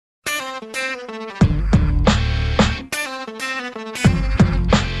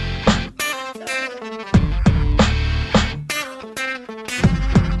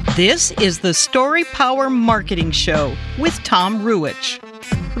This is the Story Power Marketing Show with Tom Ruwitch.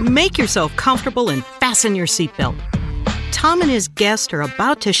 Make yourself comfortable and fasten your seatbelt. Tom and his guest are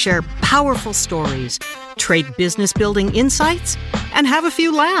about to share powerful stories, trade business building insights, and have a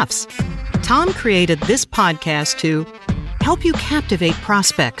few laughs. Tom created this podcast to help you captivate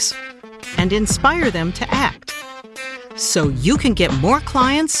prospects and inspire them to act so you can get more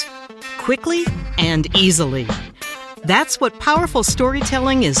clients quickly and easily. That's what powerful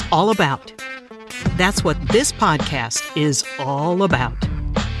storytelling is all about. That's what this podcast is all about.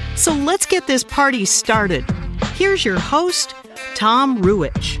 So let's get this party started. Here's your host, Tom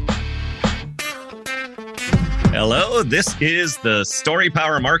Ruwitch. Hello, this is the Story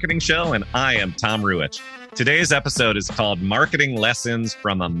Power Marketing Show, and I am Tom Ruwitch. Today's episode is called Marketing Lessons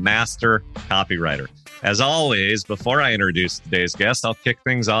from a Master Copywriter. As always, before I introduce today's guest, I'll kick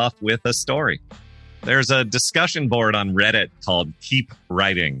things off with a story. There's a discussion board on Reddit called Keep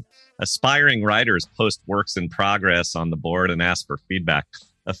Writing. Aspiring writers post works in progress on the board and ask for feedback.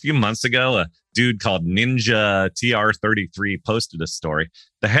 A few months ago, a dude called Ninja TR33 posted a story.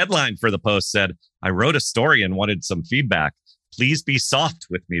 The headline for the post said, "I wrote a story and wanted some feedback. Please be soft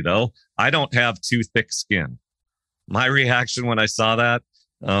with me, though. I don't have too thick skin." My reaction when I saw that,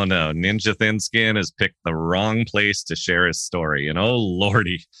 oh no, Ninja Thin Skin has picked the wrong place to share his story. And oh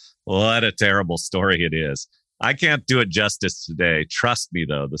lordy, what a terrible story it is. I can't do it justice today. Trust me,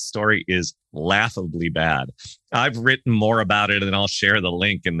 though, the story is laughably bad. I've written more about it, and I'll share the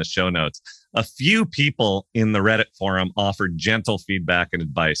link in the show notes. A few people in the Reddit forum offered gentle feedback and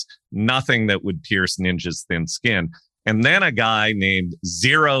advice, nothing that would pierce Ninja's thin skin. And then a guy named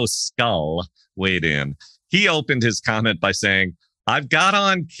Zero Skull weighed in. He opened his comment by saying, "I've got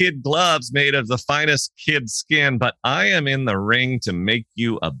on kid gloves made of the finest kid skin, but I am in the ring to make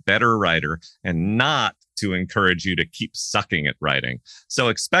you a better writer and not to encourage you to keep sucking at writing. So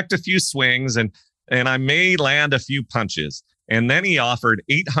expect a few swings and I may land a few punches." And then he offered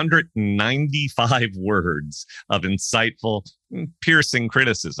 895 words of insightful, piercing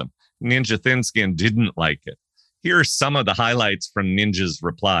criticism. Ninja Thinskin didn't like it. Here are some of the highlights from Ninja's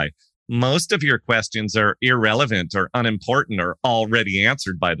reply. "Most of your questions are irrelevant or unimportant or already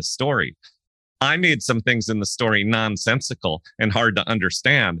answered by the story. I made some things in the story nonsensical and hard to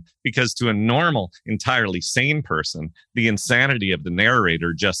understand because to a normal, entirely sane person, the insanity of the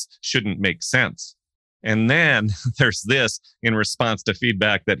narrator just shouldn't make sense." And then there's this in response to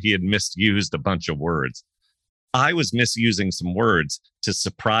feedback that he had misused a bunch of words. "I was misusing some words to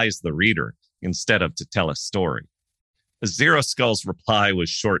surprise the reader instead of to tell a story." Zero Skull's reply was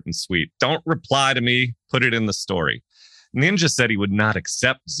short and sweet. "Don't reply to me, put it in the story." Ninja said he would not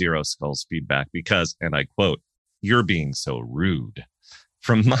accept Zero Skull's feedback because, and I quote, "You're being so rude."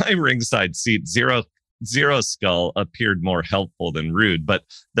 From my ringside seat, Zero Skull appeared more helpful than rude, but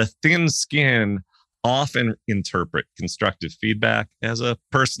the thin skin often interpret constructive feedback as a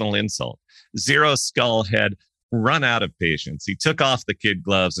personal insult. Zero Skull had run out of patience. He took off the kid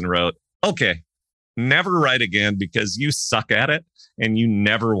gloves and wrote, "Okay, never write again because you suck at it and you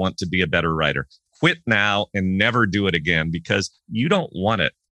never want to be a better writer. Quit now and never do it again because you don't want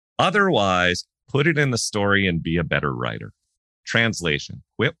it. Otherwise, put it in the story and be a better writer." Translation: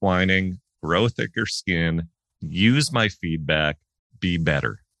 quit whining, grow thicker skin, use my feedback, be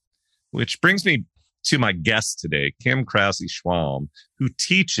better. Which brings me to my guest today, Kim Krause-Schwalm, who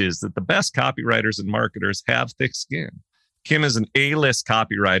teaches that the best copywriters and marketers have thick skin. Kim is an A-list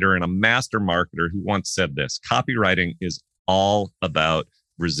copywriter and a master marketer who once said this: "Copywriting is all about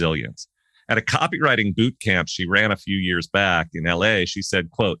resilience." At a copywriting boot camp she ran a few years back in LA, she said,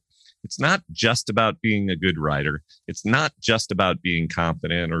 quote, "It's not just about being a good writer. It's not just about being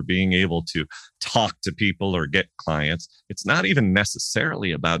confident or being able to talk to people or get clients. It's not even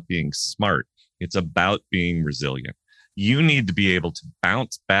necessarily about being smart. It's about being resilient. You need to be able to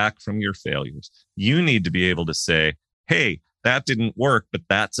bounce back from your failures. You need to be able to say, hey, that didn't work, but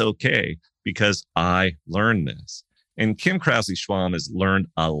that's okay because I learned this." And Kim Krause-Schwalm has learned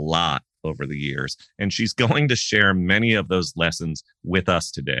a lot over the years, and she's going to share many of those lessons with us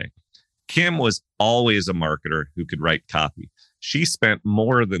today. Kim was always a marketer who could write copy. She spent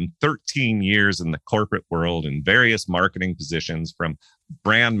more than 13 years in the corporate world in various marketing positions, from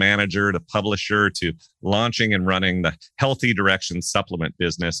brand manager to publisher to launching and running the Healthy Direction supplement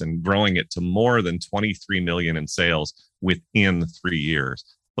business and growing it to more than 23 million in sales within 3 years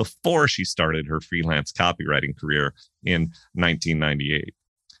before she started her freelance copywriting career in 1998.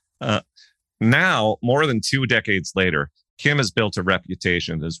 Now, more than 2 decades later, Kim has built a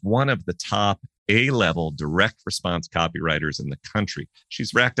reputation as one of the top A-level direct response copywriters in the country.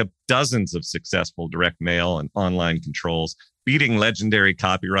 She's racked up dozens of successful direct mail and online controls, beating legendary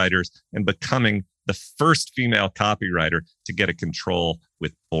copywriters and becoming the first female copywriter to get a control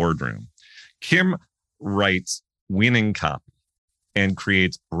with Boardroom. Kim writes winning copy and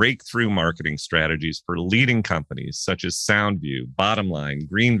creates breakthrough marketing strategies for leading companies such as Soundview, Bottomline,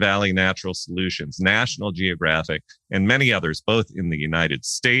 Green Valley Natural Solutions, National Geographic, and many others, both in the United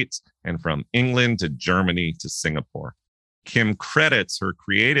States and from England to Germany to Singapore. Kim credits her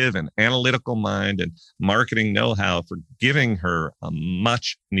creative and analytical mind and marketing know-how for giving her a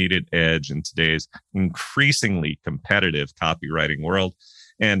much needed edge in today's increasingly competitive copywriting world.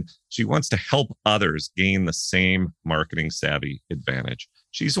 And she wants to help others gain the same marketing savvy advantage.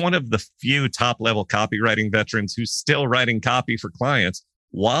 She's one of the few top-level copywriting veterans who's still writing copy for clients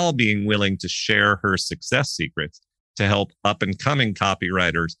while being willing to share her success secrets to help up-and-coming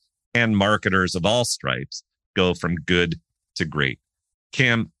copywriters and marketers of all stripes go from good to great.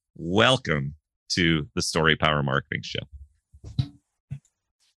 Kim, welcome to the Story Power Marketing Show.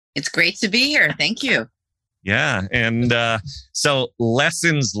 It's great to be here. Thank you. Yeah. And so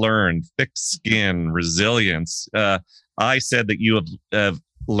lessons learned, thick skin, resilience. I said that you have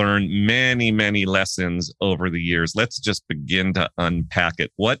learned many, many lessons over the years. Let's just begin to unpack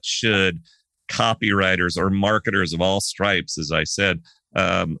it. What should copywriters or marketers of all stripes, as I said,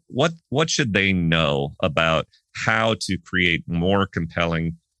 what should they know about how to create more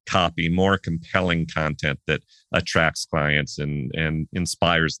compelling copy, more compelling content that attracts clients and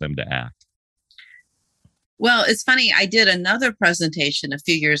inspires them to act? Well, it's funny. I did another presentation a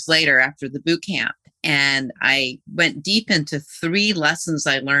few years later after the boot camp, and I went deep into 3 lessons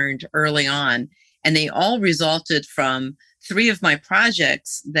I learned early on, and they all resulted from 3 of my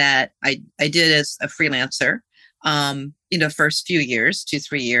projects that I did as a freelancer, first few years,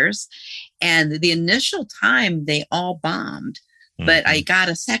 2-3 years. And the initial time, they all bombed, but I got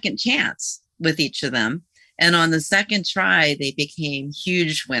a second chance with each of them. And on the second try, they became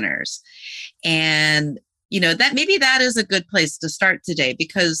huge winners. And that is a good place to start today,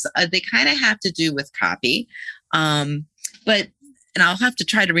 because they kind of have to do with copy. And I'll have to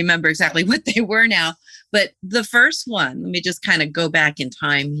try to remember exactly what they were now. But the first one, let me just kind of go back in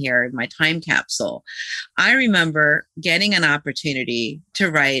time here in my time capsule. I remember getting an opportunity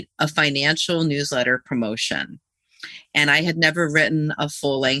to write a financial newsletter promotion. And I had never written a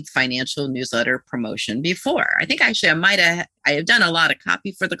full-length financial newsletter promotion before. I think actually I have done a lot of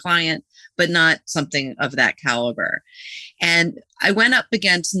copy for the client, but not something of that caliber. And I went up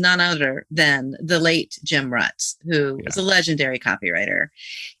against none other than the late Jim Rutz, who was a legendary copywriter.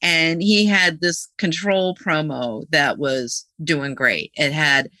 And he had this control promo that was doing great.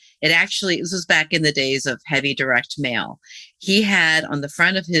 This was back in the days of heavy direct mail. He had on the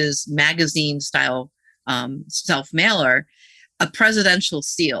front of his magazine style self-mailer a presidential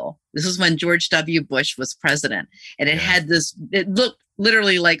seal. This is when George W. Bush was president. And it looked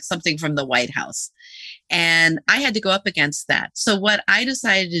literally like something from the White House. And I had to go up against that. So what I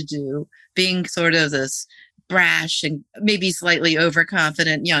decided to do, being sort of this brash and maybe slightly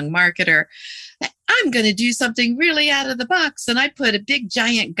overconfident young marketer, I'm going to do something really out of the box. And I put a big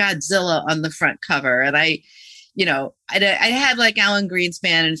giant Godzilla on the front cover. And I had like Alan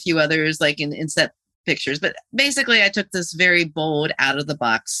Greenspan and a few others like in set pictures, but basically I took this very bold out of the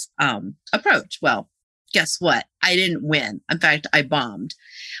box approach. Well, guess what? I didn't win. In fact, I bombed.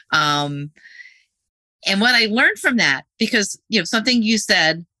 And what I learned from that, because something you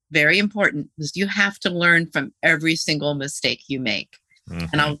said very important, was you have to learn from every single mistake you make. Mm-hmm.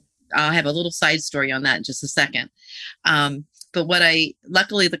 And I'll have a little side story on that in just a second. But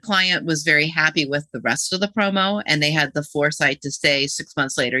luckily the client was very happy with the rest of the promo, and they had the foresight to say 6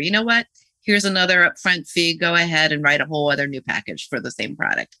 months later, you know what? Here's another upfront fee. Go ahead and write a whole other new package for the same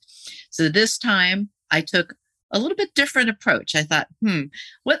product. So this time I took a little bit different approach. I thought,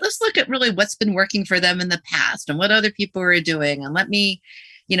 let's look at really what's been working for them in the past and what other people are doing. And let me,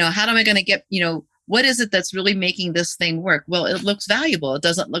 how am I going to get, what is it that's really making this thing work? Well, it looks valuable. It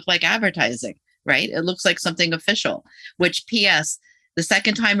doesn't look like advertising, right? It looks like something official, which PS, the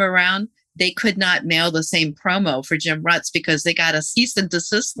second time around, they could not mail the same promo for Jim Rutz because they got a cease and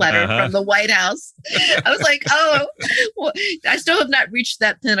desist letter from the White House. I was like, well, I still have not reached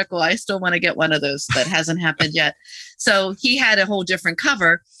that pinnacle. I still want to get one of those. That hasn't happened yet. So he had a whole different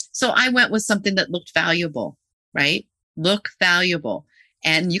cover. So I went with something that looked valuable, right? Look valuable.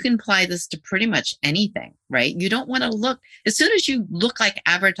 And you can apply this to pretty much anything, right? You don't want to look, as soon as you look like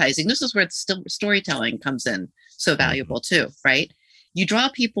advertising, this is where the storytelling comes in so valuable too, right? You draw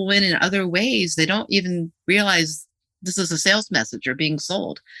people in other ways. They don't even realize this is a sales message or being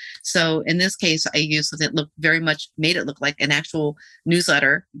sold. So in this case, I used it made it look like an actual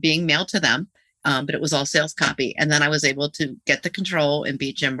newsletter being mailed to them. But it was all sales copy. And then I was able to get the control and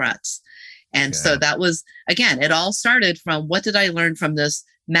beat Jim Rutz. And so that was, again, it all started from what did I learn from this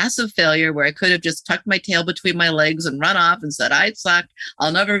massive failure where I could have just tucked my tail between my legs and run off and said, I suck.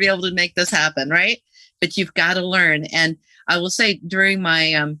 I'll never be able to make this happen. Right. But you've got to learn. And I will say during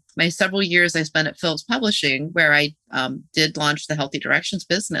my my several years I spent at Phillips Publishing, where I did launch the Healthy Directions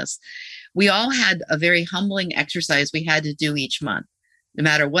business, we all had a very humbling exercise we had to do each month, no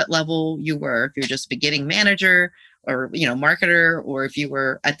matter what level you were, if you're just a beginning manager or, marketer, or if you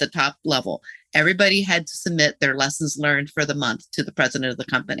were at the top level. Everybody had to submit their lessons learned for the month to the president of the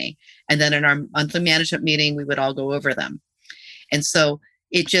company. And then in our monthly management meeting, we would all go over them. And so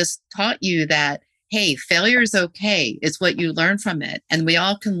it just taught you that, hey, failure is okay. It's what you learn from it. And we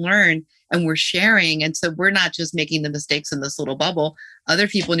all can learn, and we're sharing. And so we're not just making the mistakes in this little bubble. Other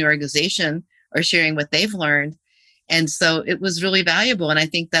people in the organization are sharing what they've learned. And so it was really valuable. And I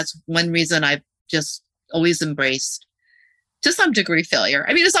think that's one reason I've just always embraced, to some degree, failure.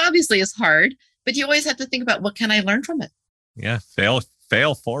 I mean, it's hard, but you always have to think about, what can I learn from it? Yeah.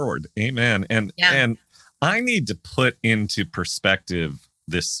 Fail forward. Amen. And I need to put into perspective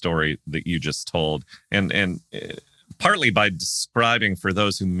this story that you just told, and partly by describing for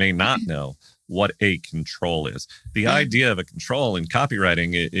those who may not know what a control is. The idea of a control in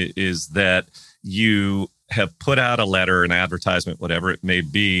copywriting is that you have put out a letter, an advertisement, whatever it may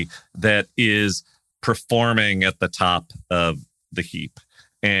be, that is performing at the top of the heap.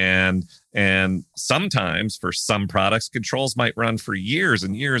 And sometimes for some products, controls might run for years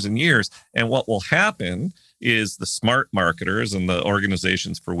and years and years. And what will happen is the smart marketers and the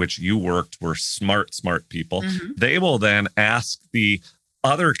organizations for which you worked were smart people. Mm-hmm. They will then ask the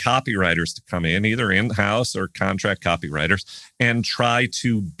other copywriters to come in, either in-house or contract copywriters, and try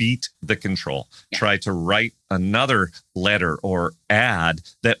to beat the control, try to write another letter or ad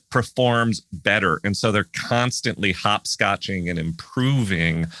that performs better. And so they're constantly hopscotching and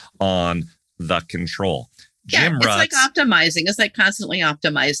improving on the control. Jim Rutz, it's like optimizing. It's like constantly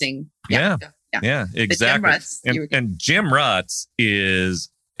optimizing. Yeah, exactly. And Jim Rutz is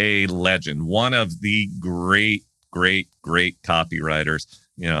a legend, one of the great copywriters,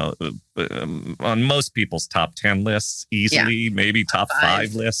 on most people's top 10 lists, easily, maybe top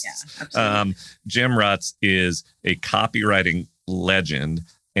 5 lists. Jim Rutz is a copywriting legend.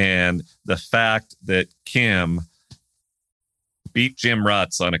 And the fact that Kim beat Jim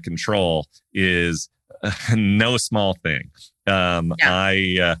Rutz on a control is no small thing.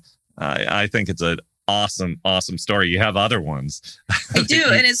 I think it's an awesome story. You have other ones. I do.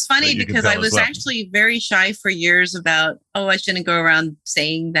 And it's funny because I was actually very shy for years about, I shouldn't go around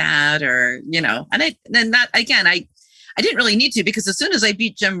saying that, or, I didn't really need to, because as soon as I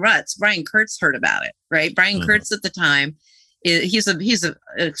beat Jim Rutz, Brian Kurtz heard about it, right? Brian Kurtz at the time, he's an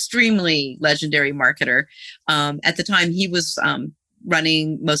extremely legendary marketer. At the time he was,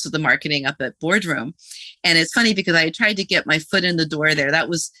 running most of the marketing up at Boardroom. And it's funny because I tried to get my foot in the door there. That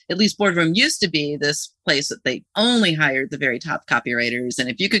was, at least Boardroom used to be this place that they only hired the very top copywriters. And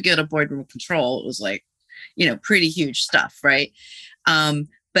if you could get a Boardroom control, it was like, pretty huge stuff, right?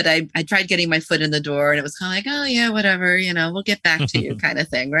 But I tried getting my foot in the door, and it was kind of like, oh yeah, whatever, we'll get back to you kind of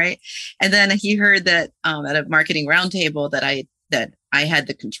thing, right? And then he heard that at a marketing roundtable that I had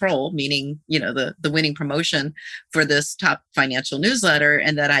the control, meaning, the winning promotion for this top financial newsletter,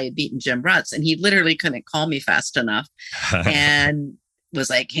 and that I had beaten Jim Rutz. And he literally couldn't call me fast enough and was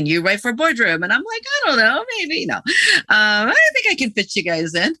like, can you write for Boardroom? And I'm like, I don't know, maybe, no. I think I can fit you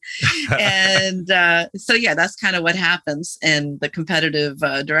guys in. And so, that's kind of what happens in the competitive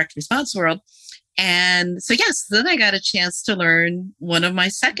direct response world. And so, then I got a chance to learn one of my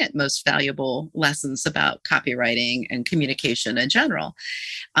second most valuable lessons about copywriting and communication in general.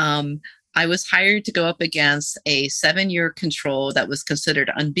 I was hired to go up against a 7-year control that was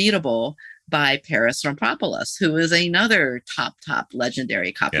considered unbeatable by Paris Rampopoulos, who is another top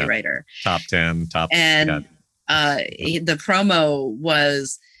legendary copywriter. Top 10, top. And the promo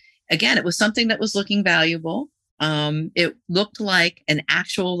was, again, it was something that was looking valuable. It looked like an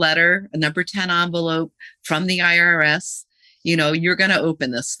actual letter, a number 10 envelope from the IRS. You're going to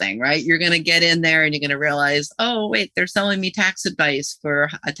open this thing, right? You're going to get in there and you're going to realize, oh, wait, they're selling me tax advice for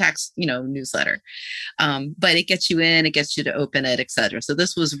a tax, newsletter. But it gets you in, it gets you to open it, et cetera. So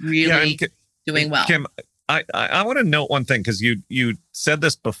this was really doing well. Kim, I want to note one thing, because you said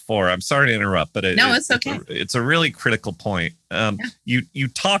this before. I'm sorry to interrupt, but it's okay. It's a really critical point. You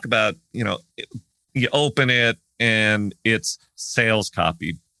talk about, you open it and it's sales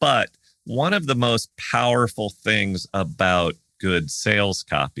copy, but one of the most powerful things about good sales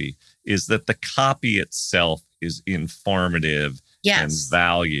copy is that the copy itself is informative and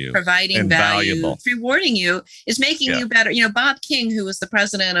providing value, valuable. it's rewarding you, is making you better. Bob King, who was the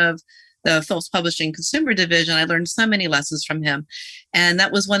president of the Phillips Publishing Consumer Division, I learned so many lessons from him. And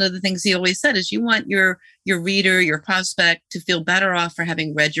that was one of the things he always said is you want your reader, your prospect to feel better off for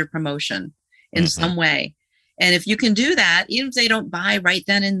having read your promotion in some way. And if you can do that, even if they don't buy right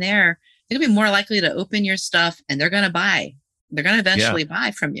then and there, they're going to be more likely to open your stuff and they're going to buy. They're going to eventually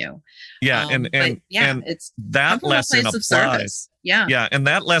buy from you. Yeah. And it's that lesson applies. Yeah. And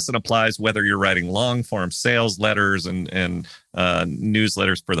that lesson applies whether you're writing long form sales letters and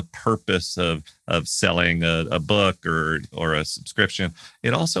newsletters for the purpose of selling a book or a subscription.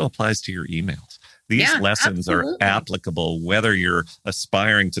 It also applies to your emails. These lessons are applicable whether you're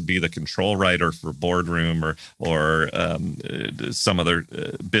aspiring to be the control writer for boardroom or some other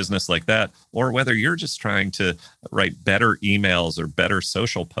business like that, or whether you're just trying to write better emails or better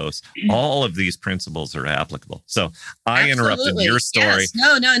social posts. All of these principles are applicable. So I interrupted your story. Yes.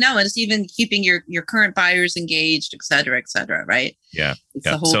 No. And it's even keeping your current buyers engaged, et cetera, right? Yeah. It's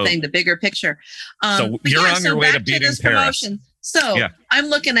the whole thing, the bigger picture. So you're on your way to beating Paris. So I'm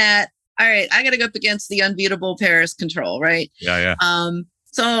looking at, all right, I got to go up against the unbeatable Paris control, right? Yeah.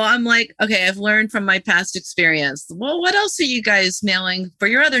 So I'm like, okay, I've learned from my past experience. Well, what else are you guys mailing for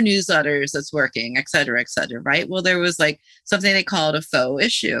your other newsletters that's working, et cetera, right? Well, there was like something they called a faux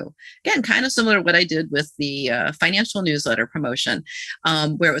issue. Again, kind of similar to what I did with the financial newsletter promotion,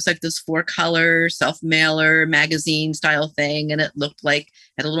 where it was like this 4-color self-mailer magazine style thing. And it looked like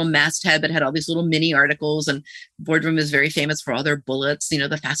had a little masthead, but had all these little mini articles. And Boardroom is very famous for all their bullets,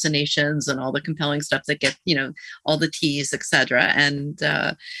 the fascinations and all the compelling stuff that get, all the teas, et cetera. And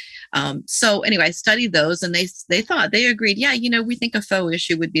so anyway, I studied those and they agreed, we think a faux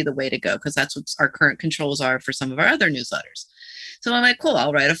issue would be the way to go because that's what our current controls are for some of our other newsletters. So I'm like, cool,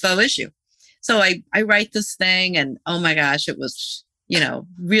 I'll write a faux issue. So I write this thing and oh my gosh, it was,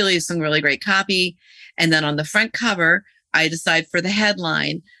 really some really great copy. And then on the front cover, I decide for the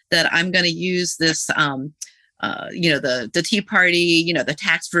headline that I'm going to use this, the Tea Party, the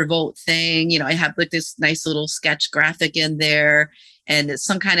tax revolt thing. I have like this nice little sketch graphic in there. And it's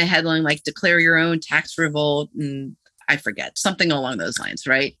some kind of headline like declare your own tax revolt. And I forget, something along those lines,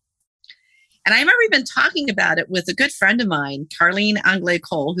 right? And I remember even talking about it with a good friend of mine, Carlene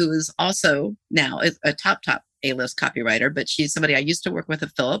Anglais-Cole, who is also now a top A-list copywriter, but she's somebody I used to work with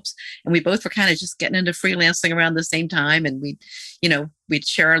at Phillips. And we both were kind of just getting into freelancing around the same time. And we'd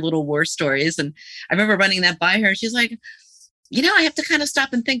share our little war stories. And I remember running that by her. And she's like, I have to kind of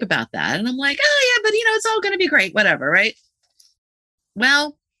stop and think about that. And I'm like, oh yeah, but it's all going to be great, whatever, right?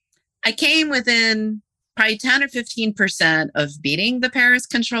 Well, I came within probably 10 or 15% of beating the Paris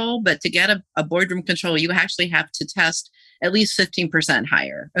control, but to get a boardroom control, you actually have to test at least 15%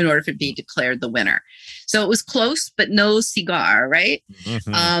 higher in order for it to be declared the winner. So it was close, but no cigar, right?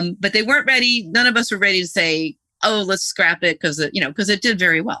 Mm-hmm. But they weren't ready. None of us were ready to say, oh, let's scrap it because it did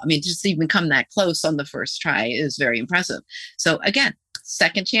very well. I mean, just to even come that close on the first try is very impressive. So again,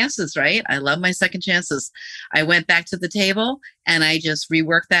 second chances, right? I love my second chances. I went back to the table and I just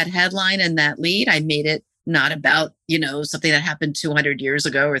reworked that headline and that lead. I made it not about, something that happened 200 years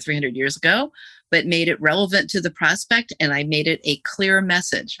ago or 300 years ago, but made it relevant to the prospect. And I made it a clear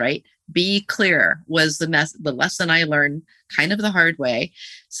message, right? Be clear was the lesson I learned kind of the hard way.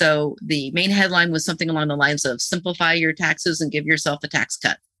 So the main headline was something along the lines of simplify your taxes and give yourself a tax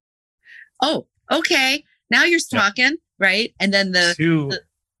cut. Oh, okay. Now you're talking, right? And then the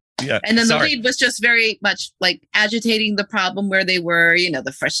lead was just very much like agitating the problem where they were,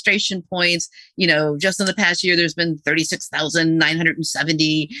 the frustration points, just in the past year, there's been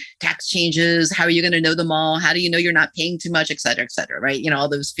 36,970 tax changes. How are you going to know them all? How do you know you're not paying too much, et cetera, right? All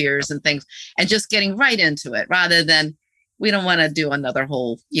those fears and things, and just getting right into it rather than we don't want to do another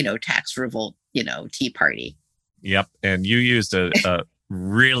whole, tax revolt, tea party. Yep. And you used a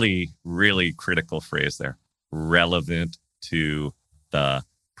really, really critical phrase there, relevant to the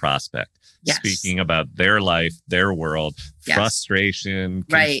prospect. Yes. Speaking about their life, their world, frustration,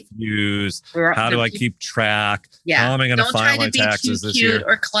 confused. How do I keep track? Yeah. How am I going to file my taxes this year? Don't try to be too cute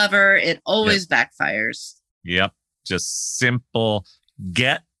or clever. It always backfires. Yep. Just simple.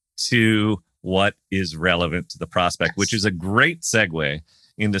 Get to what is relevant to the prospect, which is a great segue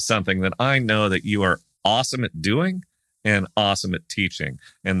into something that I know that you are awesome at doing and awesome at teaching,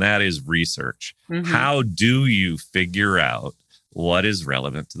 and that is research. Mm-hmm. How do you figure out what is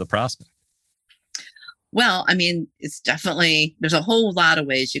relevant to the prospect? Well, I mean, there's a whole lot of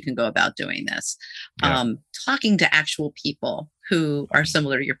ways you can go about doing this. Yeah. Talking to actual people who are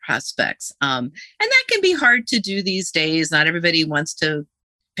similar to your prospects. And that can be hard to do these days. Not everybody wants to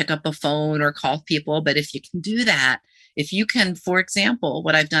pick up a phone or call people, but if you can do that, if you can, for example,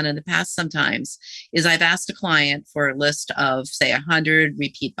 what I've done in the past sometimes is I've asked a client for a list of, say, 100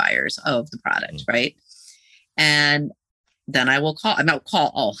 repeat buyers of the product, right? And then I will call, I might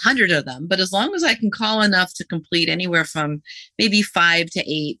call all 100 of them, but as long as I can call enough to complete anywhere from maybe 5 to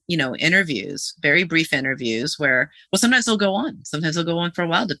 8, interviews, very brief interviews where, well, sometimes they'll go on. Sometimes they'll go on for a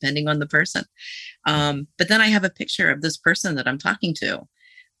while, depending on the person. But then I have a picture of this person that I'm talking to.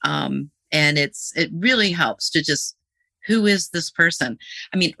 And it really helps to just, who is this person?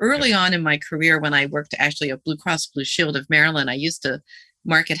 I mean, early on in my career, when I worked actually at Blue Cross Blue Shield of Maryland, I used to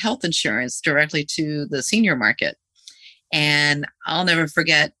market health insurance directly to the senior market. And I'll never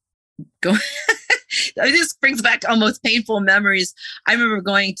forget going. This brings back almost painful memories. I remember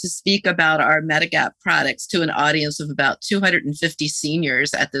going to speak about our Medigap products to an audience of about 250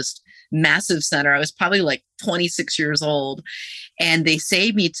 seniors at this massive center. I was probably like 26 years old, and they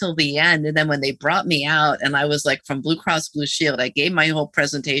saved me till the end. And then when they brought me out, and I was like from Blue Cross Blue Shield, I gave my whole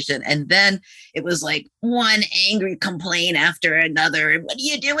presentation, and then it was like one angry complaint after another. And what do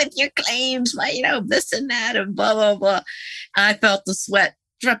you do with your claims? This and that, and blah, blah, blah. I felt the sweat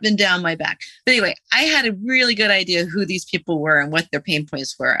dropping down my back. But anyway, I had a really good idea who these people were and what their pain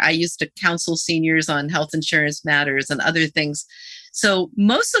points were. I used to counsel seniors on health insurance matters and other things. So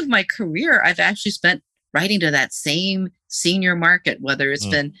most of my career, I've actually spent writing to that same senior market, whether it's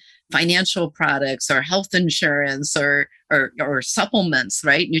been financial products or health insurance or supplements,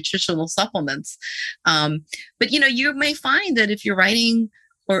 right? Nutritional supplements. But, you may find that if you're writing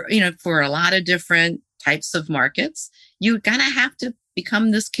for a lot of different types of markets, you kind of have to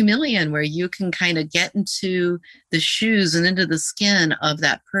become this chameleon where you can kind of get into the shoes and into the skin of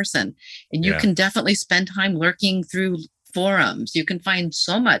that person. And you can definitely spend time lurking through forums. You can find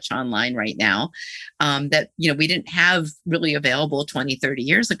so much online right now that, we didn't have really available 20, 30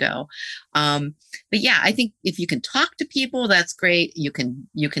 years ago. But yeah, I think if you can talk to people, that's great. You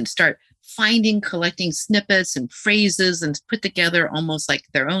can start collecting snippets and phrases and put together almost like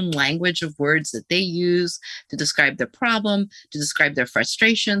their own language of words that they use to describe their problem, to describe their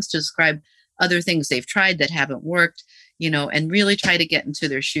frustrations, to describe other things they've tried that haven't worked, and really try to get into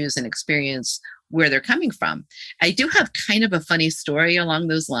their shoes and experience where they're coming from. I do have kind of a funny story along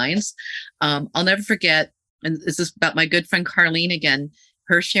those lines. I'll never forget, and this is about my good friend Carlene again,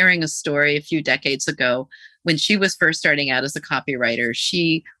 her sharing a story a few decades ago. When she was first starting out as a copywriter,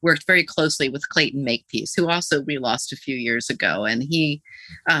 she worked very closely with Clayton Makepeace, who also we lost a few years ago. And he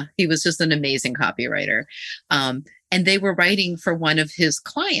was just an amazing copywriter. And they were writing for one of his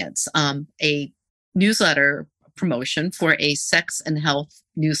clients, a newsletter promotion for a sex and health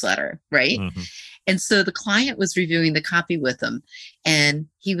newsletter, right? Mm-hmm. And so the client was reviewing the copy with him, and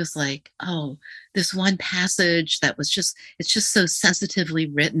he was like, oh, this one passage that was it's just so sensitively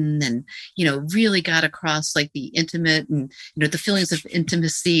written and, really got across like the intimate and, the feelings of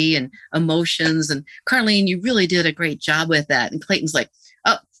intimacy and emotions. And Carlene, you really did a great job with that. And Clayton's like,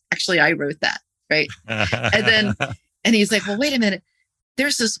 oh, actually, I wrote that. Right. and he's like, well, wait a minute.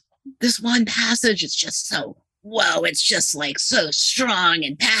 There's this one passage. It's just so, whoa, it's just like so strong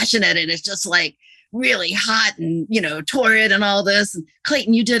and passionate. And it's just like really hot and, torrid and all this. And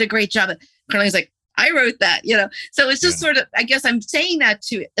Clayton, you did a great job. Carlene's like, I wrote that, So it's just sort of, I guess I'm saying that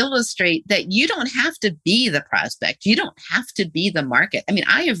to illustrate that you don't have to be the prospect. You don't have to be the market. I mean,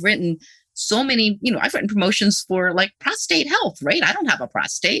 I have written so many, I've written promotions for like prostate health, right? I don't have a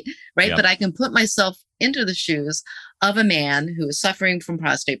prostate, right? Yep. But I can put myself into the shoes of a man who is suffering from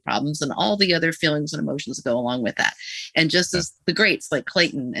prostate problems and all the other feelings and emotions that go along with that. And just as the greats like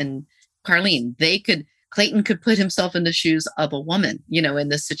Clayton and Carlene, Clayton could put himself in the shoes of a woman, in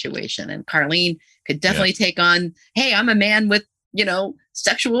this situation. And Carlene could definitely take on, hey, I'm a man with,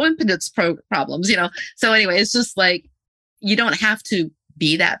 sexual impotence problems, So anyway, it's just like, you don't have to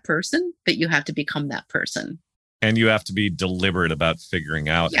be that person, but you have to become that person. And you have to be deliberate about figuring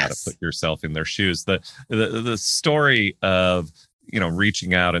out how to put yourself in their shoes. The story of,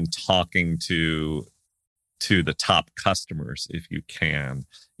 reaching out and talking to the top customers, if you can,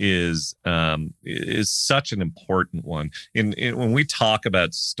 is such an important one. When we talk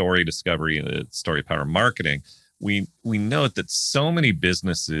about story discovery and story power marketing, we note that so many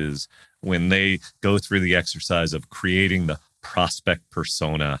businesses, when they go through the exercise of creating the prospect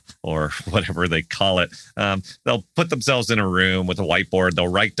persona or whatever they call it, they'll put themselves in a room with a whiteboard, they'll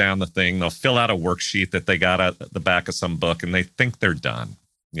write down the thing, they'll fill out a worksheet that they got at the back of some book, and they think they're done.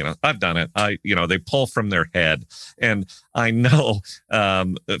 I've done it. They pull from their head. And I know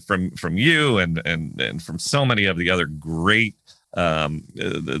from you and from so many of the other great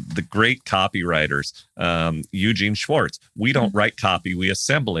the great copywriters, Eugene Schwartz. We don't write copy, we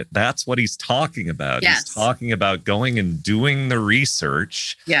assemble it. That's what he's talking about. Yes. He's talking about going and doing the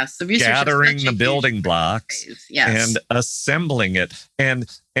research, yes, the research, gathering the building blocks, yes, and assembling it. And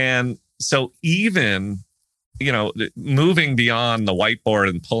so even, moving beyond the whiteboard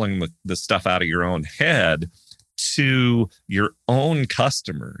and pulling the stuff out of your own head to your own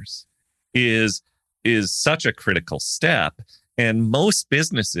customers is such a critical step. And most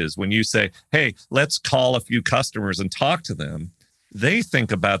businesses, when you say, hey, let's call a few customers and talk to them, they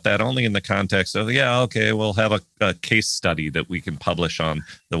think about that only in the context of, okay, we'll have a case study that we can publish on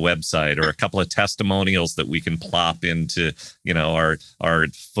the website, or a couple of testimonials that we can plop into, our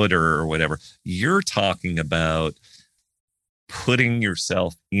footer or whatever. You're talking about putting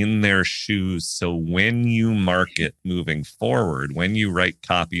yourself in their shoes. So when you market moving forward, when you write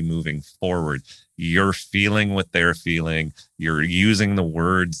copy moving forward, you're feeling what they're feeling. You're using the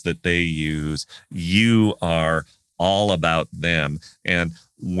words that they use. You are all about them. And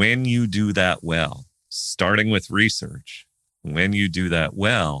when you do that well, starting with research, when you do that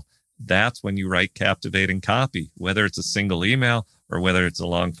well, that's when you write captivating copy, whether it's a single email or whether it's a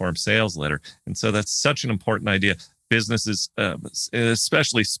long form sales letter. And so that's such an important idea. Businesses,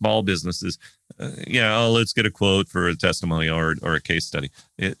 especially small businesses, let's get a quote for a testimonial or a case study.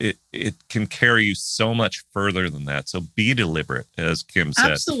 It can carry you so much further than that. So be deliberate, as Kim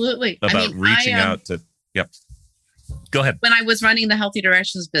said. Absolutely. About reaching out to, Go ahead. When I was running the Healthy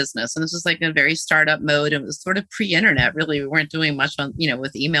Directions business, and this was like a very startup mode, it was sort of pre-internet, really. We weren't doing much on,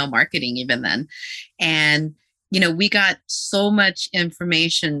 with email marketing even then. And, we got so much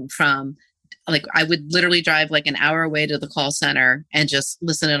information from, like, I would literally drive like an hour away to the call center and just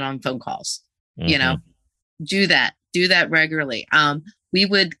listen in on phone calls, do that regularly. We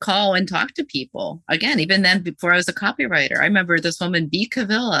would call and talk to people again, even then, before I was a copywriter. I remember this woman, B.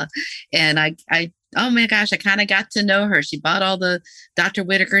 Cavilla, and I oh my gosh, I kind of got to know her. She bought all the Dr.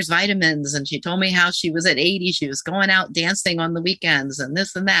 Whitaker's vitamins, and she told me how she was at 80. She was going out dancing on the weekends and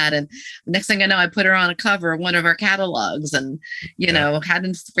this and that. And the next thing I know, I put her on a cover of one of our catalogs and, had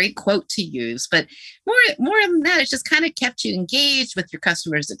a great quote to use. But more than that, it just kind of kept you engaged with your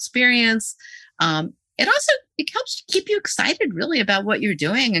customer's experience. It helps keep you excited really about what you're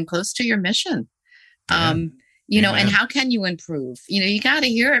doing and close to your mission. And how can you improve? You got to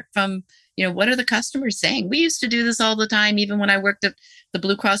hear it from, what are the customers saying? We used to do this all the time, even when I worked at the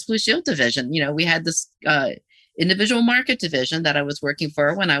Blue Cross Blue Shield division. We had this individual market division that I was working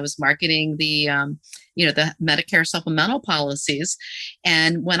for when I was marketing the Medicare supplemental policies.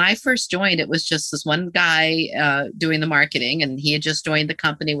 And when I first joined, it was just this one guy doing the marketing, and he had just joined the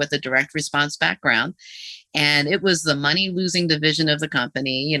company with a direct response background. And it was the money losing division of the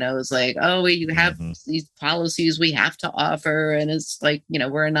company. It was like, oh, you have these policies we have to offer. And it's like,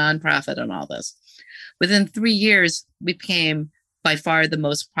 we're a nonprofit and all this. Within 3 years, we became by far the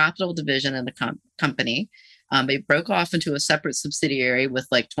most profitable division in the company. It broke off into a separate subsidiary with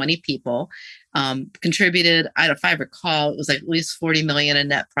like 20 people, contributed, if I recall, it was like at least 40 million in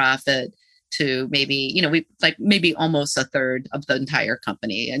net profit to maybe, maybe almost a third of the entire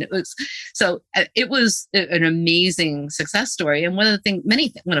company. And it was an amazing success story. And one of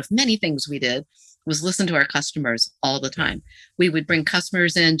many things we did was listen to our customers all the time. We would bring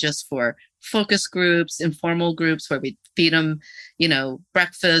customers in just for focus groups, informal groups where we'd feed them,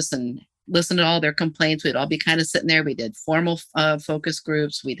 breakfast and listen to all their complaints. We'd all be kind of sitting there. We did formal focus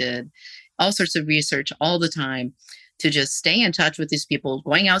groups. We did all sorts of research all the time to just stay in touch with these people,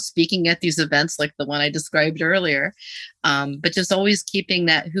 going out speaking at these events like the one I described earlier, but just always keeping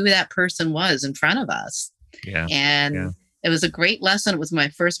who that person was in front of us. It was a great lesson. It was my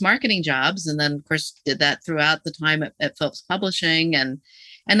first marketing jobs. And then, of course, did that throughout the time at Phillips Publishing. And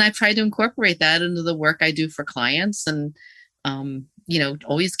I've tried to incorporate that into the work I do for clients and,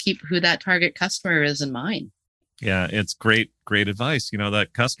 always keep who that target customer is in mind. Yeah, it's great advice.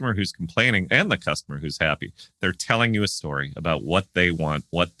 That customer who's complaining and the customer who's happy, they're telling you a story about what they want,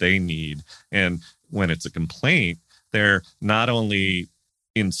 what they need. And when it's a complaint, they're not only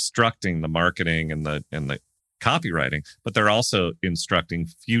instructing the marketing and the copywriting, but they're also instructing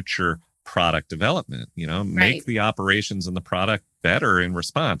future product development, make the operations and the product better in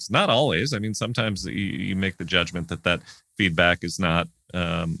response. Not always. I mean, sometimes you make the judgment that feedback is not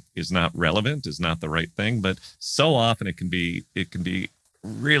relevant, is not the right thing, but so often it can be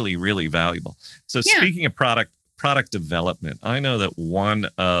really, really valuable. So speaking of product development, I know that one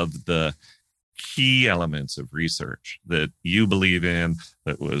of the key elements of research that you believe in,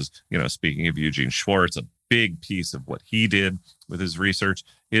 that was, speaking of Eugene Schwartz, a big piece of what he did with his research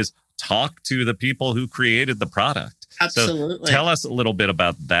is talk to the people who created the product. Absolutely. So tell us a little bit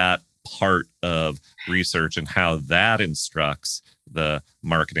about that part of research and how that instructs the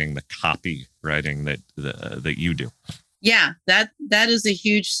marketing, the copywriting that you do. Yeah, that is a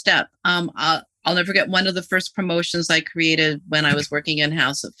huge step. I'll never forget one of the first promotions I created when I was working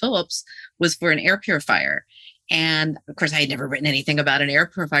in-house at Philips was for an air purifier. And of course, I had never written anything about an air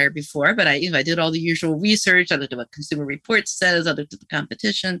purifier before, but I did all the usual research. I looked at what Consumer Reports says. I looked at the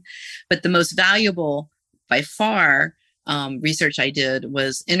competition. But the most valuable, by far, research I did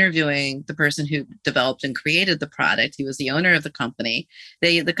was interviewing the person who developed and created the product. He was the owner of the company.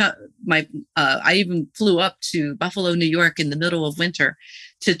 I even flew up to Buffalo, New York in the middle of winter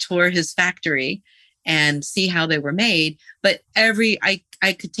to tour his factory and see how they were made. But I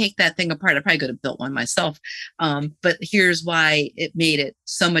could take that thing apart. I probably could have built one myself. But here's why it made it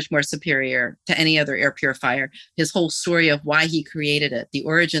so much more superior to any other air purifier. His whole story of why he created it, the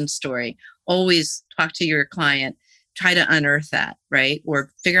origin story. Always talk to your client. Try to unearth that, right? Or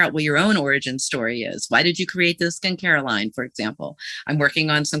figure out what your own origin story is. Why did you create this skincare line, for example? I'm working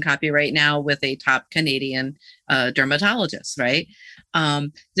on some copy right now with a top Canadian dermatologist, right?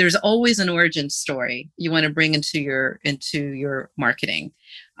 There's always an origin story you want to bring into your marketing.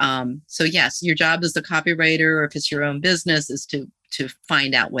 So yes, your job as the copywriter, or if it's your own business, is to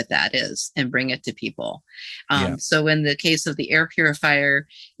find out what that is and bring it to people. So in the case of the air purifier,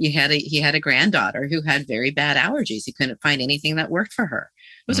 he had a granddaughter who had very bad allergies. He couldn't find anything that worked for her.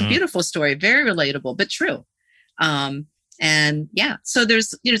 It was a beautiful story, very relatable, but true. And yeah, so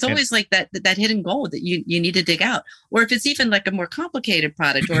there's always like that hidden gold that you need to dig out. Or if it's even like a more complicated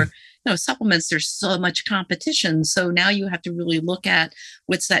product or supplements, there's so much competition. So now you have to really look at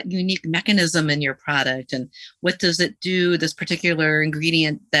what's that unique mechanism in your product and what does it do, this particular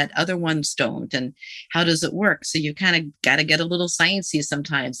ingredient that other ones don't, and how does it work? So you kind of got to get a little sciencey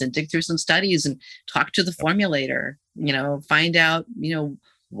sometimes and dig through some studies and talk to the formulator, find out,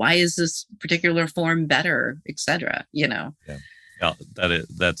 why is this particular form better, et cetera, Yeah.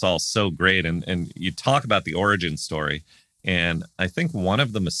 That's all so great. And you talk about the origin story. And I think one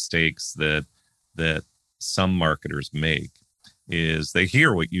of the mistakes that some marketers make is they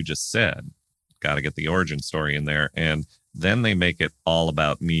hear what you just said, got to get the origin story in there. And then they make it all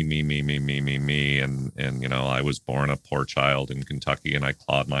about me. And I was born a poor child in Kentucky and I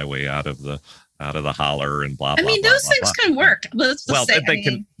clawed my way out of the holler and blah, blah, blah. I mean, those things can work. They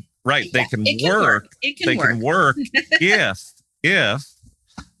can work. They can work if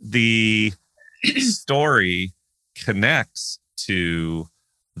the story connects to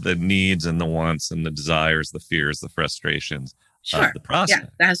the needs and the wants and the desires, the fears, the frustrations of the process. Yeah,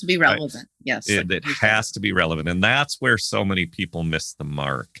 that has to be relevant. Right? Yes. It has to be relevant. And that's where so many people miss the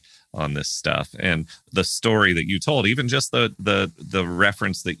mark on this stuff. And the story that you told, even just the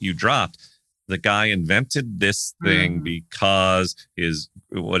reference that you dropped, the guy invented this thing because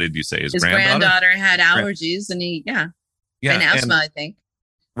what did you say? His granddaughter had allergies and and asthma, I think.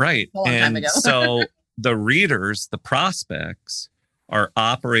 Right. A long time ago. So the readers, the prospects are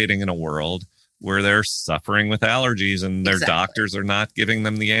operating in a world where they're suffering with allergies and their doctors are not giving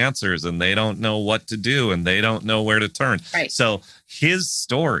them the answers and they don't know what to do and they don't know where to turn. Right. So his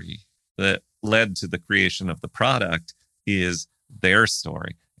story that led to the creation of the product is their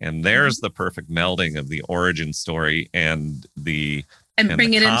story. And there's the perfect melding of the origin story and bring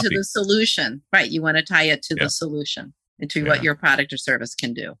it into the solution. Right. You want to tie it to the solution, into what your product or service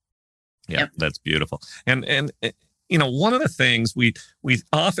can do. Yeah, that's beautiful. And one of the things we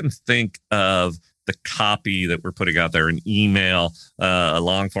often think of the copy that we're putting out there, an email, a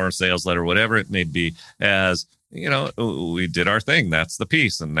long form sales letter, whatever it may be, as, we did our thing. That's the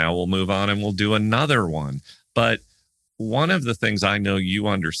piece. And now we'll move on and we'll do another one. But one of the things I know you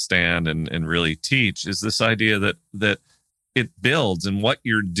understand and really teach is this idea that it builds, and what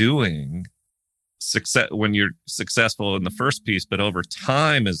you're doing when you're successful in the first piece, but over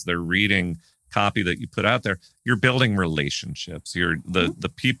time, as they're reading copy that you put out there, you're building relationships.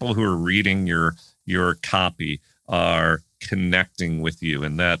 The people who are reading your copy are connecting with you,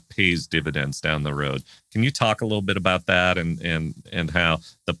 and that pays dividends down the road. Can you talk a little bit about that and how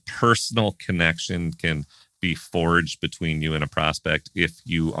the personal connection can be forged between you and a prospect if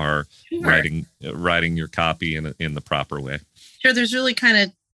you are writing your copy in the proper way? Sure. There's really kind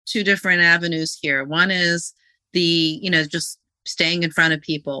of two different avenues here. One is just staying in front of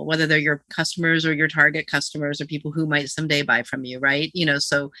people, whether they're your customers or your target customers or people who might someday buy from you, right?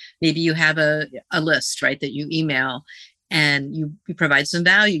 So maybe you have a list, right, that you email and you provide some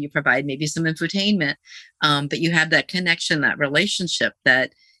value, you provide maybe some infotainment, but you have that connection, that relationship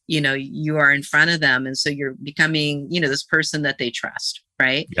that you are in front of them. And so you're becoming, this person that they trust,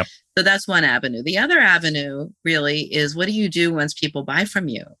 right? Yep. So that's one avenue. The other avenue really is, what do you do once people buy from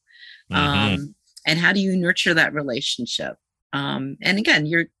you? And how do you nurture that relationship? And again,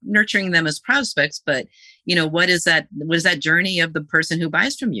 you're nurturing them as prospects, but what is that journey of the person who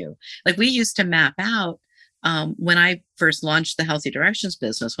buys from you? Like we used to map out, when I first launched the Healthy Directions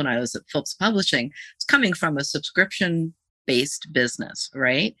business, when I was at Phillips Publishing, it's coming from a subscription-based business,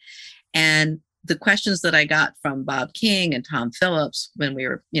 right? And the questions that I got from Bob King and Tom Phillips when we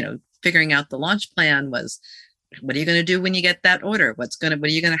were, figuring out the launch plan was, what are you going to do when you get that order? How are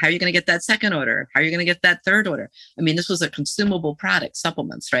you going to get that second order? How are you going to get that third order? I mean, this was a consumable product,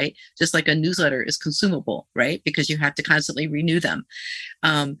 supplements, right? Just like a newsletter is consumable, right? Because you have to constantly renew them.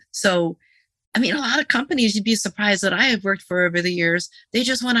 So, I mean, a lot of companies, you'd be surprised that I have worked for over the years. They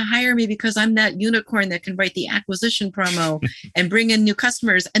just want to hire me because I'm that unicorn that can write the acquisition promo and bring in new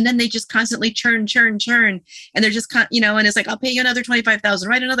customers. And then they just constantly churn. And they're just, and it's like, I'll pay you another $25,000,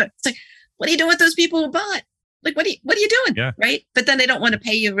 write another. It's like, what are you doing with those people who bought? Like, what are you doing? Yeah. Right. But then they don't want to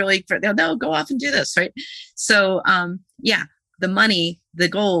pay you really they'll go off and do this. Right. So, the money, the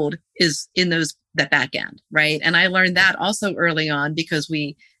gold is in that back end. Right. And I learned that also early on because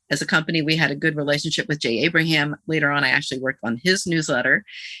as a company, we had a good relationship with Jay Abraham. Later on, I actually worked on his newsletter.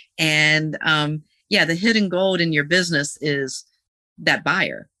 And the hidden gold in your business is that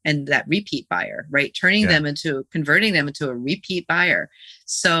buyer and that repeat buyer, right? Converting them into a repeat buyer.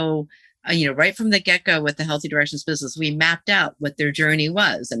 So, right from the get-go with the Healthy Directions business, we mapped out what their journey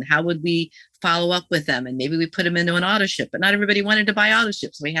was and how would we follow up with them. And maybe we put them into an auto ship, but not everybody wanted to buy auto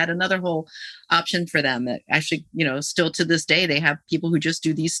ships. So we had another whole option for them. That actually, still to this day, they have people who just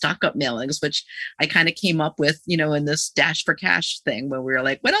do these stock up mailings, which I kind of came up with, in this Dash for Cash thing where we were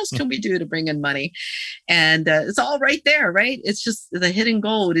like, what else can we do to bring in money? And it's all right there, right? It's just the hidden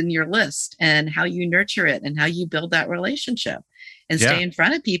gold in your list and how you nurture it and how you build that relationship. And stay in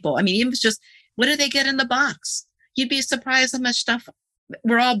front of people. I mean, even if it's just, what do they get in the box? You'd be surprised how much stuff.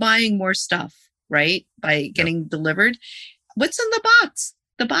 We're all buying more stuff, right? By getting delivered. What's in the box?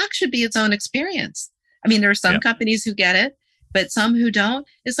 The box should be its own experience. I mean, there are some companies who get it, but some who don't.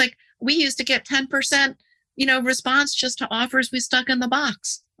 It's like, we used to get 10%, response just to offers we stuck in the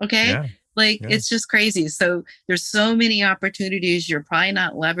box. Okay. Yeah. It's just crazy. So there's so many opportunities you're probably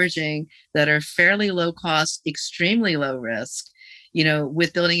not leveraging that are fairly low cost, extremely low risk,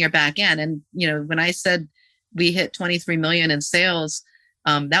 with building your back end. And, when I said we hit 23 million in sales,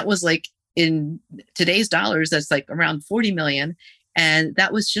 that was like in today's dollars, that's like around 40 million. And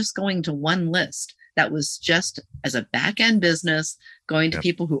that was just going to one list. That was just as a back end business going to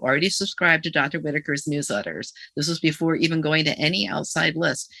people who already subscribed to Dr. Whitaker's newsletters. This was before even going to any outside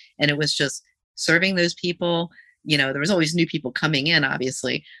list. And it was just serving those people. There was always new people coming in,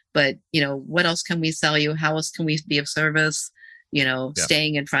 obviously, but, what else can we sell you? How else can we be of service?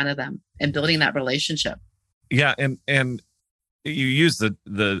 Staying in front of them and building that relationship. Yeah. And you use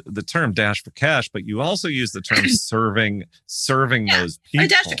the term Dash for Cash, but you also use the term serving those people.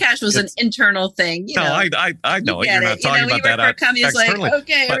 Dash for Cash was an internal thing. I know you're not talking about that. For companies like,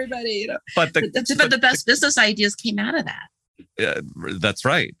 okay, but, everybody, But the best business ideas came out of that. That's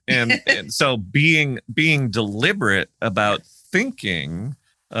right. And so being deliberate about thinking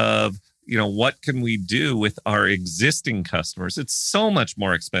of, what can we do with our existing customers? It's so much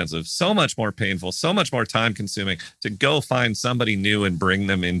more expensive, so much more painful, so much more time consuming to go find somebody new and bring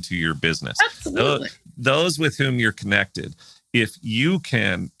them into your business. Absolutely. Those with whom you're connected, if you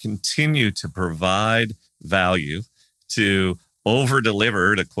can continue to provide value, to over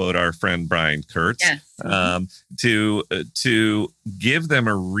deliver, to quote our friend Brian Kurtz, to give them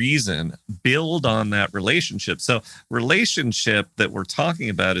a reason, build on that relationship. So relationship that we're talking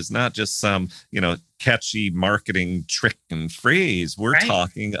about is not just some, catchy marketing trick and phrase. We're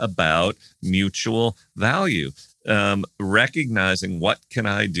talking about mutual value, recognizing what can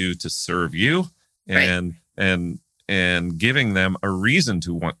I do to serve you, and giving them a reason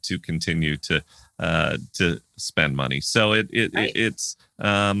to want to continue to spend money. So it's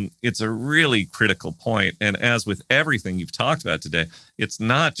a really critical point. And as with everything you've talked about today, it's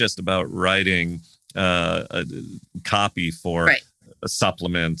not just about writing a copy for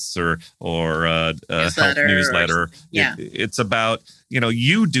supplements or a health newsletter. It's about,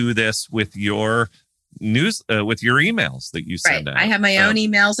 you do this with your with your emails that you send out. I have my own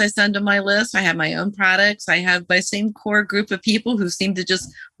emails I send to my list. I have my own products. I have my same core group of people who seem to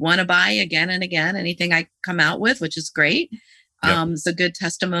just want to buy again and again anything I come out with, which is great. It's a good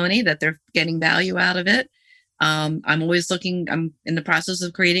testimony that they're getting value out of it. I'm always looking. I'm in the process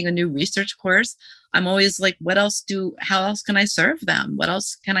of creating a new research course. I'm always like, how else can I serve them? What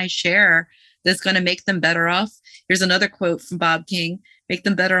else can I share that's going to make them better off? Here's another quote from Bob King. make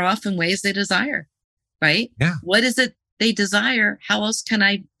them better off in ways they desire, right? Yeah. What is it they desire? How else can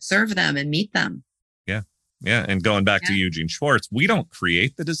I serve them and meet them? Yeah. Yeah. And going back to Eugene Schwartz, we don't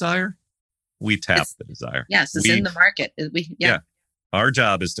create the desire. We tap the desire. Yes. It's in the market. Our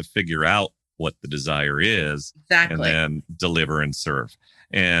job is to figure out what the desire is, exactly, and then deliver and serve.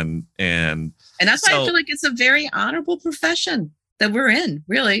 And that's why I feel like it's a very honorable profession that we're in,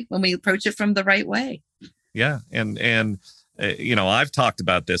 really, when we approach it from the right way. Yeah. And I've talked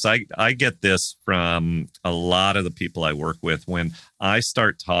about this. I get this from a lot of the people I work with when I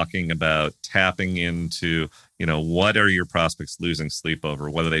start talking about tapping into, what are your prospects losing sleep over,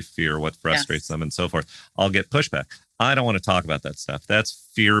 what do they fear, what frustrates them, and so forth. I'll get pushback. I don't want to talk about that stuff. That's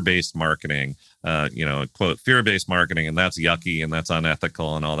fear-based marketing, quote, fear-based marketing, and that's yucky and that's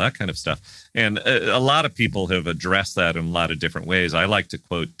unethical and all that kind of stuff. And a lot of people have addressed that in a lot of different ways. I like to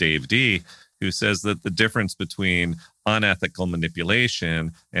quote Dave D., who says that the difference between unethical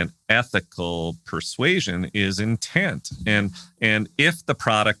manipulation and ethical persuasion is intent. And if the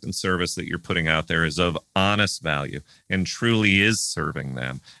product and service that you're putting out there is of honest value and truly is serving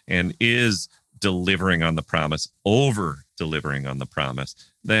them and is delivering on the promise, over delivering on the promise,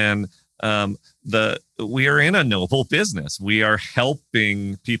 then we are in a noble business. We are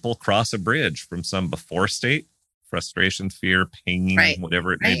helping people cross a bridge from some before state, frustration, fear, pain,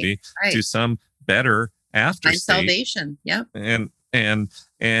 whatever it may be, to some better after state. Salvation. Yep. And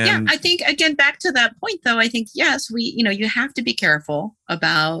I think, again, back to that point, though, I think, yes, you have to be careful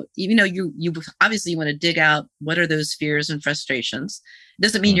about, you obviously want to dig out what are those fears and frustrations. It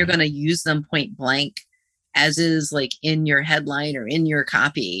doesn't mean you're going to use them point blank as is like in your headline or in your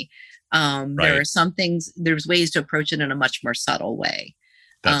copy. There are some things, there's ways to approach it in a much more subtle way.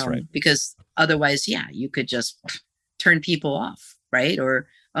 That's right. Because otherwise, you could just turn people off, right? Or,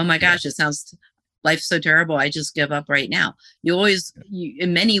 oh my gosh, it sounds, life's so terrible, I just give up right now.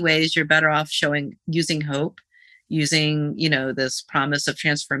 In many ways, you're better off using hope, using, this promise of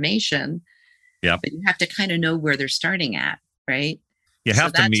transformation. Yeah. But you have to kind of know where they're starting at, right? You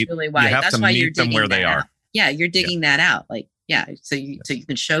have to meet, really why, that's why you're them where they are. Yeah, you're digging that out. So you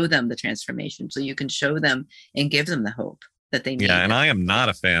can show them the transformation, so you can show them and give them the hope that they need. Yeah, and I am not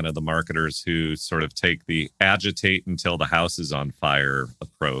a fan of the marketers who sort of take the agitate until the house is on fire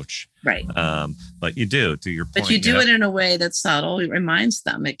approach. Right. But you do, to your point. But you do it in a way that's subtle. It reminds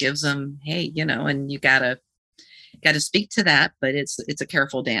them. It gives them, hey, and you gotta speak to that, but it's a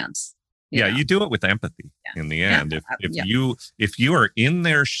careful dance. You do it with empathy in the end. If you are in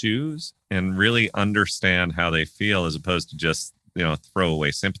their shoes and really understand how they feel, as opposed to just throw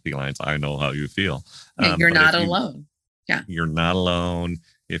away sympathy lines. I know how you feel. You're not alone. Yeah, you're not alone.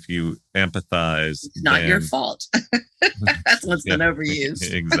 If you empathize, it's not your fault. That's what's been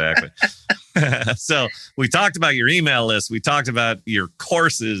overused. Exactly. So we talked about your email list. We talked about your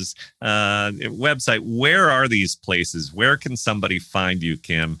courses, website. Where are these places? Where can somebody find you,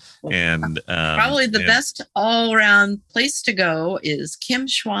 Kim? And probably the best all-around place to go is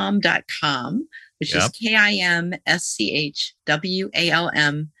kimschwalm.com, which is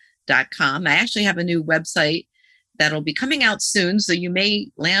KIMSCHWALM.com. I actually have a new website that'll be coming out soon, so you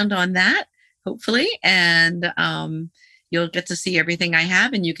may land on that, hopefully, and you'll get to see everything I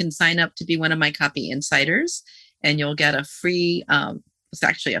have, and you can sign up to be one of my copy insiders, and you'll get a free, it's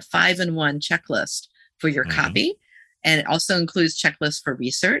actually a 5-in-1 checklist for your copy, and it also includes checklists for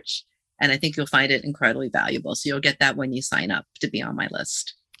research, and I think you'll find it incredibly valuable. So you'll get that when you sign up to be on my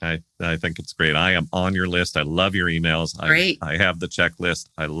list. I think it's great. I am on your list. I love your emails. Great. I have the checklist.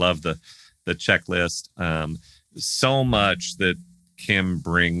 I love the checklist. So much that Kim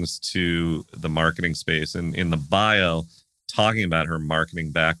brings to the marketing space, and in the bio, talking about her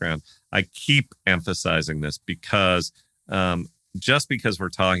marketing background, I keep emphasizing this because just because we're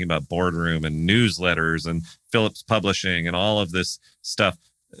talking about boardroom and newsletters and Phillips Publishing and all of this stuff,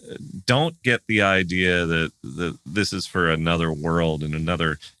 don't get the idea that this is for another world and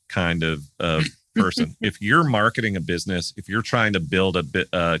another kind of person. If you're marketing a business, if you're trying to build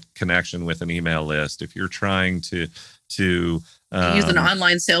a connection with an email list, if you're trying to use an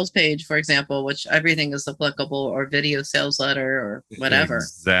online sales page, for example, which everything is applicable, or video sales letter or whatever.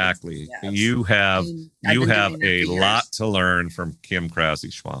 Exactly. Yes. You have a lot to learn from Kim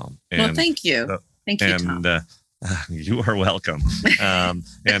Krause-Schwalm. Well, thank you. Thank you, Tom. You are welcome. And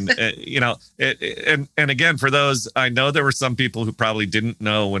again, for those, I know there were some people who probably didn't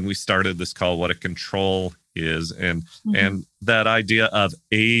know when we started this call what a control is, and that idea of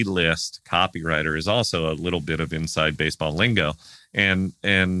a list copywriter is also a little bit of inside baseball lingo, and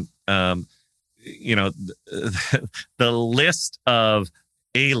the list of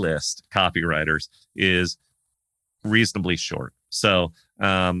A-list copywriters is reasonably short. So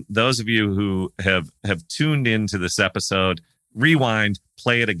those of you who have tuned into this episode, rewind,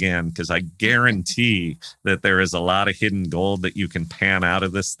 play it again, because I guarantee that there is a lot of hidden gold that you can pan out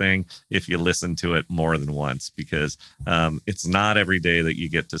of this thing if you listen to it more than once, because it's not every day that you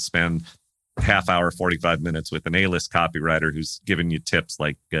get to spend half hour, 45 minutes with an A-list copywriter who's giving you tips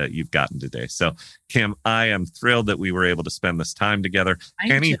like you've gotten today. So, Kim, I am thrilled that we were able to spend this time together.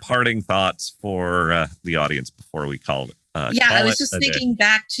 Any parting thoughts for the audience before we call it? I was just thinking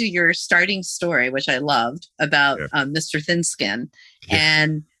back to your starting story, which I loved, about Mr. Thinskin. Yeah.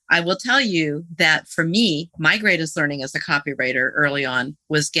 And I will tell you that for me, my greatest learning as a copywriter early on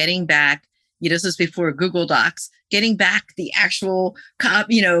was getting back, this was before Google Docs, getting back the actual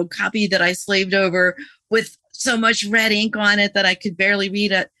copy that I slaved over with so much red ink on it that I could barely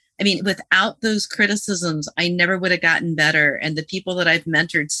read it. I mean, without those criticisms, I never would have gotten better. And the people that I've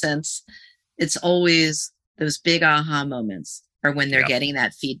mentored since, it's always those big aha moments are when they're getting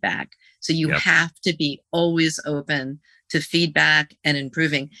that feedback. So you have to be always open to feedback and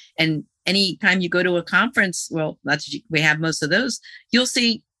improving. And anytime you go to a conference, well, we have most of those, you'll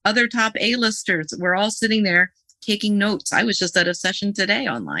see other top A-listers. We're all sitting there taking notes. I was just at a session today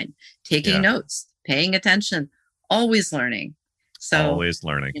online, taking notes, paying attention, always learning. So always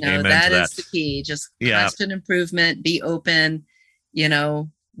learning. Amen that is the key. Just constant improvement, be open.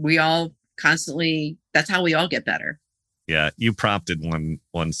 We all constantly, that's how we all get better. Yeah. You prompted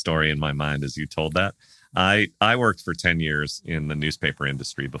one story in my mind as you told that. I worked for 10 years in the newspaper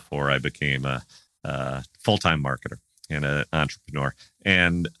industry before I became a full-time marketer and an entrepreneur.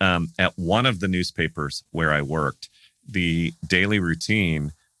 And at one of the newspapers where I worked, the daily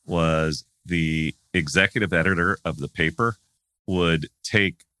routine was the executive editor of the paper would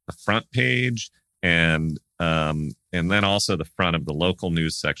take the front page and then also the front of the local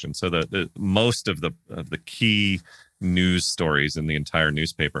news section. So the most of the key news stories in the entire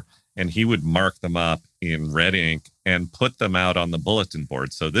newspaper. And he would mark them up in red ink and put them out on the bulletin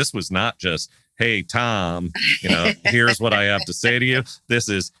board. So this was not just, hey, Tom, here's what I have to say to you. This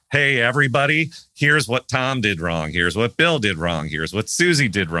is, hey, everybody, here's what Tom did wrong. Here's what Bill did wrong. Here's what Susie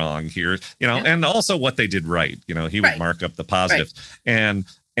did wrong. Here, and also what they did right. He would mark up the positives. Right.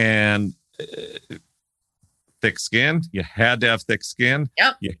 And thick skin, you had to have thick skin.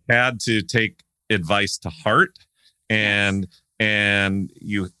 Yep. You had to take advice to heart. And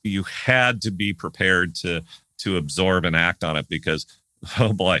you had to be prepared to absorb and act on it, because,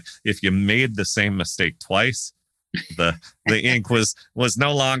 oh boy, if you made the same mistake twice, the ink was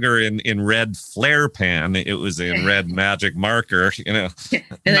no longer in red flare pen. It was in red magic marker, And then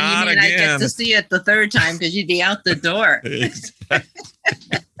not you may again. Not get to see it the third time because you'd be out the door.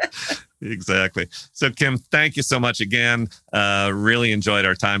 Exactly. So, Kim, thank you so much again. Really enjoyed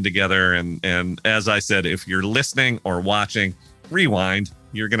our time together. And as I said, if you're listening or watching, rewind.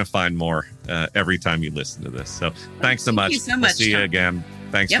 You're going to find more every time you listen to this. So thanks so much. Thank you so much. We'll see you again.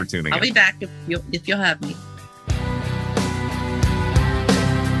 Thanks for tuning in. I'll be back if you'll have me.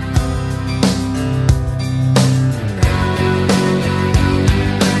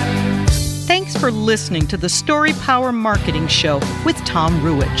 Thanks for listening to the Story Power Marketing Show with Tom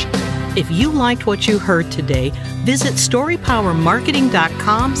Ruwitch. If you liked what you heard today, visit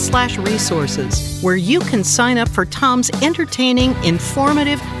storypowermarketing.com/resources, where you can sign up for Tom's entertaining,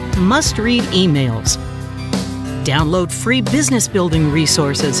 informative, must-read emails. Download free business building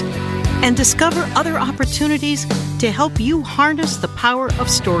resources and discover other opportunities to help you harness the power of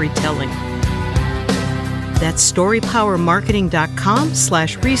storytelling. That's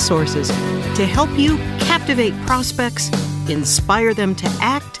storypowermarketing.com/resources to help you captivate prospects, inspire them to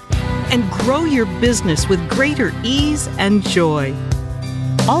act, and grow your business with greater ease and joy.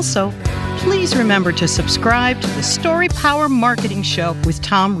 Also, please remember to subscribe to the Story Power Marketing Show with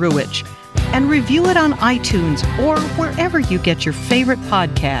Tom Ruwitch and review it on iTunes or wherever you get your favorite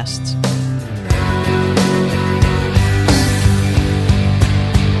podcasts.